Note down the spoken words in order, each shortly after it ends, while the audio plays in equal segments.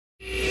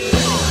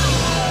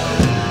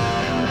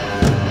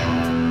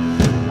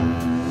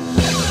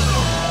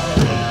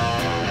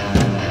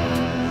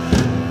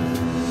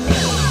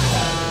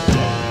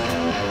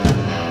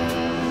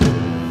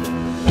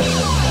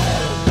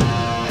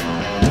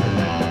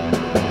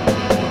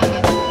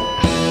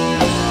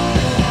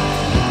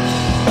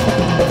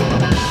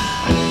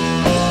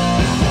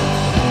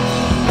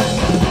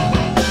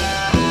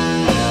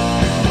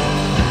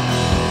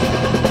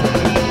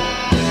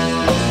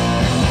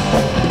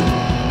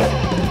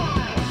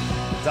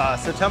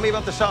So tell me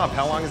about the shop.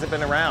 How long has it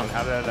been around?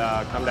 How did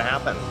it come to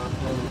happen?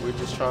 We're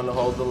just trying to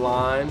hold the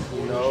line,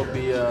 you know,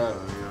 be a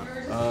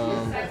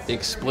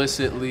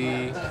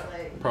explicitly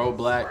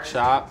pro-black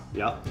shop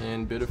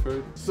in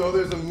Biddeford. So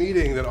there's a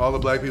meeting that all the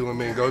black people in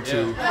Maine go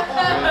to.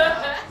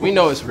 We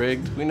know it's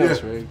rigged. We know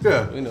it's rigged.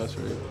 Yeah. We know it's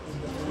rigged.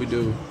 We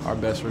do our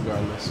best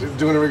regardless.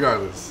 Doing it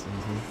regardless.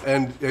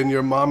 And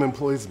your mom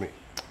employs me.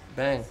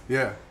 Bang.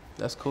 Yeah.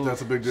 That's cool.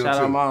 That's a big deal too.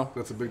 Shout out mom.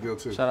 That's a big deal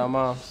too. Shout out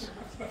moms.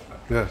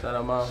 Yeah. Shout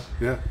out mom.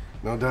 Yeah,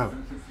 no doubt.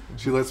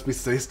 She lets me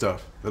say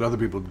stuff that other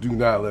people do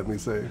not let me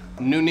say.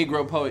 New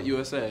Negro Poet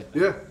USA.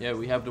 Yeah. Yeah,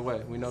 we have the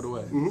way. We know the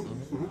way.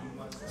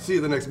 See you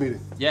at the next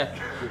meeting. Yeah.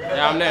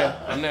 Yeah, I'm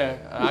there. I'm there.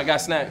 I got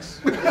snacks.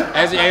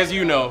 As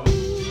you know.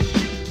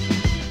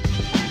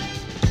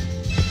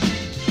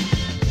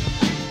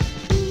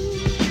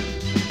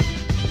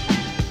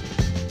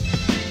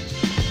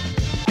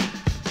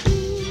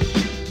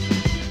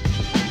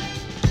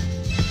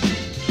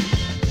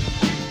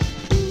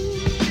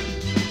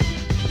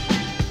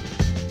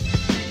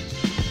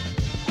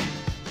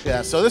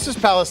 Yeah, so this is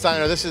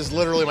Palestiner. This is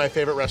literally my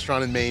favorite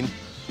restaurant in Maine.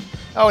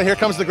 Oh, and here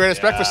comes the greatest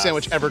breakfast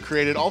sandwich ever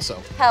created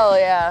also. Hell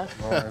yeah.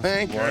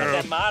 Thank you.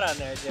 That mod on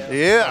there, Joe.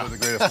 Yeah. The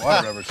greatest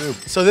water ever too.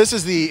 So this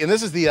is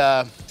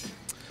the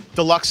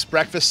deluxe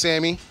breakfast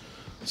Sammy.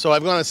 So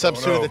I've gone and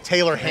substituted the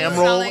Taylor ham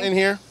roll in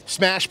here.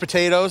 Smashed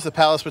potatoes, the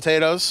Palace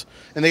potatoes.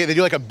 And they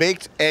do like a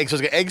baked egg, so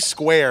it's like an egg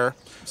square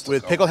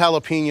with pickled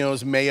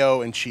jalapenos,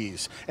 mayo, and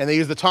cheese. And they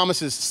use the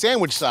Thomas's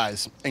sandwich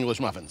size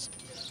English muffins,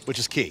 which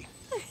is key.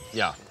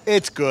 Yeah.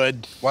 It's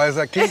good. Why is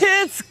that key?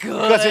 It's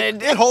Because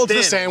good. it holds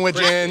the sandwich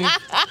in.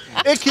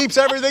 It keeps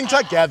everything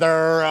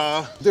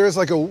together. There's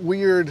like a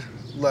weird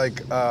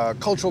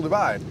cultural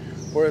divide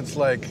where it's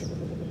like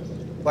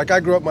I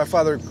grew up, my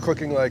father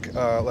cooking like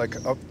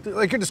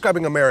you're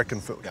describing American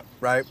food,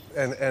 right?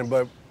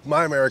 But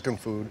my American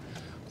food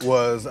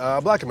was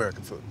black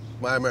American food.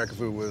 My American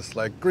food was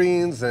like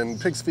greens and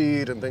pig's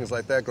feet and things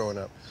like that growing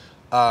up.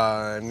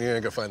 And you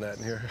ain't gonna find that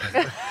in here.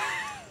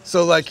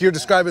 So like you're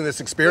describing this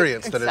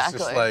experience that it's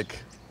just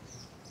like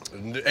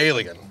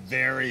alien.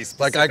 Very specific.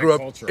 Like I grew up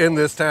cultural. in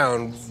this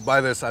town.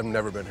 By this, I've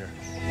never been here.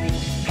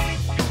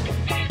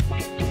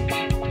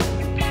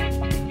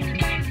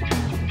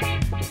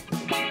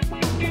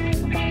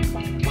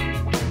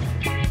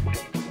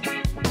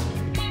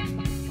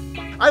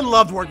 I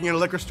loved working in a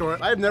liquor store.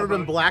 I've never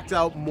been blacked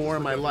out more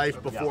in my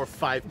life before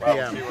 5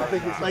 p.m.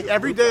 Like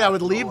every day I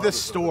would leave this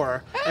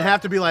store and have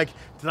to be like,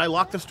 did I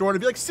lock the store? And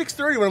it'd be like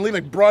 6:30 when I'm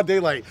leaving, like broad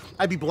daylight.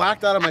 I'd be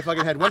blacked out on my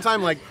fucking head. One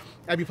time, like,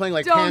 I'd be playing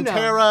like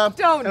Pantera.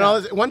 And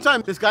all this. One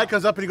time, this guy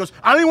comes up and he goes,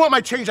 I don't even want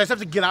my change. I just have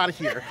to get out of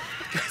here.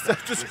 I'm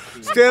just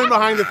standing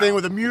behind the thing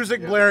with the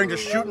music blaring,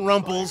 just shooting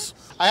rumples.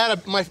 I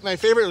had my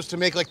favorite was to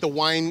make like the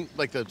wine,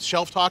 like the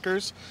shelf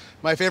talkers.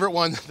 My favorite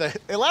one,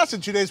 it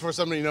lasted 2 days before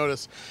somebody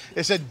noticed.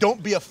 It said,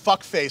 don't be a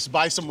fuckface,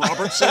 buy some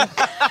Robertson.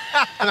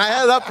 And I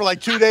had it up for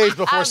like 2 days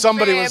before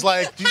somebody was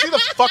like, do you see the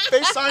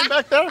fuckface sign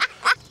back there?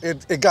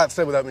 It got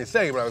said without me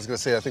saying it, but I was going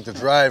to say, I think the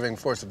driving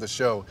force of the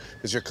show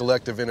is your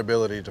collective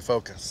inability to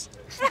focus.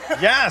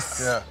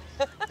 Yes.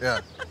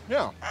 Yeah.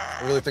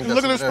 I really think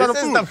Look at that's this it.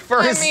 This is the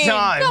first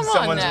time come on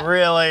someone's now.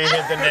 really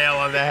hit the nail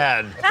on the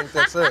head. I think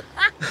that's it.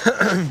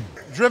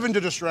 Driven to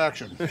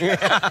distraction.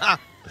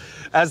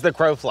 As the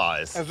crow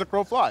flies. As the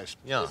crow flies.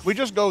 Yeah. We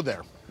just go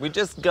there. We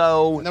just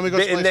go. And then we go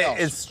someplace else.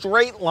 It's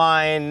straight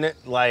line,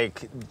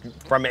 like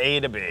from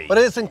A to B. But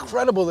it's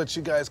incredible that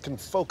you guys can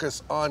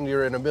focus on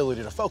your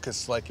inability to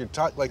focus. Like you're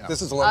talking, like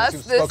this is the longest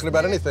you've spoken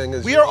about anything.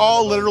 Is We are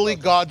all literally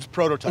God's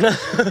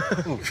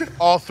prototypes.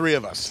 All three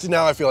of us.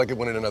 Now I feel like it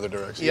went in another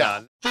direction.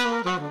 Yeah.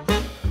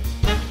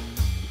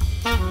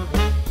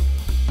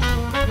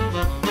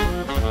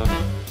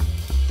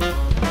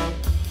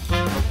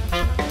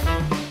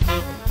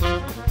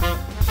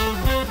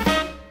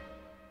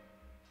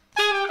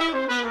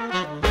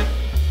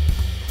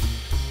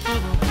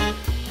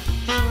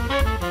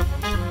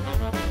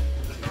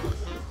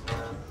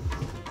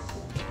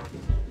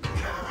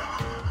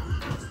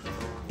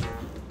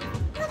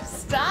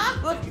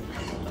 Stop.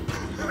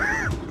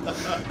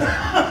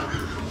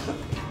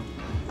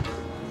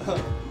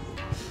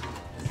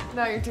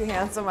 No, you're too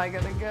handsome. I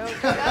gotta go. I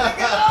gotta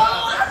go.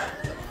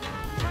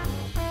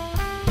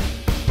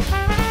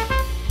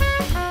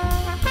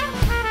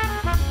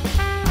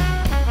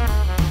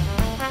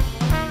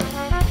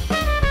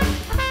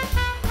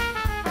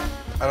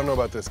 I don't know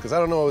about this, because I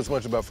don't know as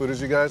much about food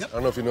as you guys. I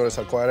don't know if you noticed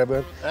how quiet I've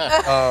been.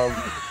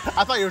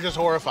 I thought you were just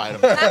horrified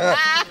of it.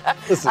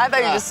 Listen, I thought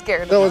you were just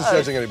scared no of one's us.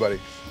 judging anybody.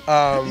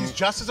 He's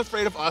just as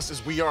afraid of us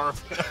as we are.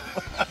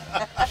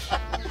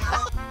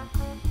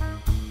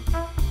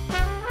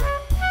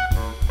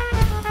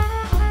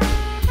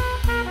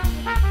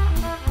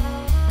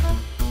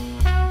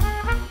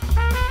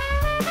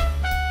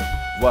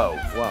 Whoa,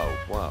 whoa,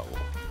 whoa.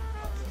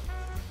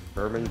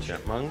 Urban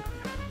chipmunk?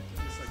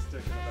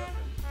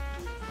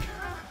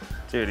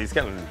 Dude, he's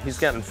getting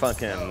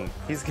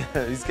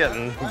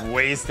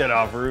wasted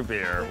off root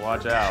beer.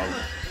 Watch out.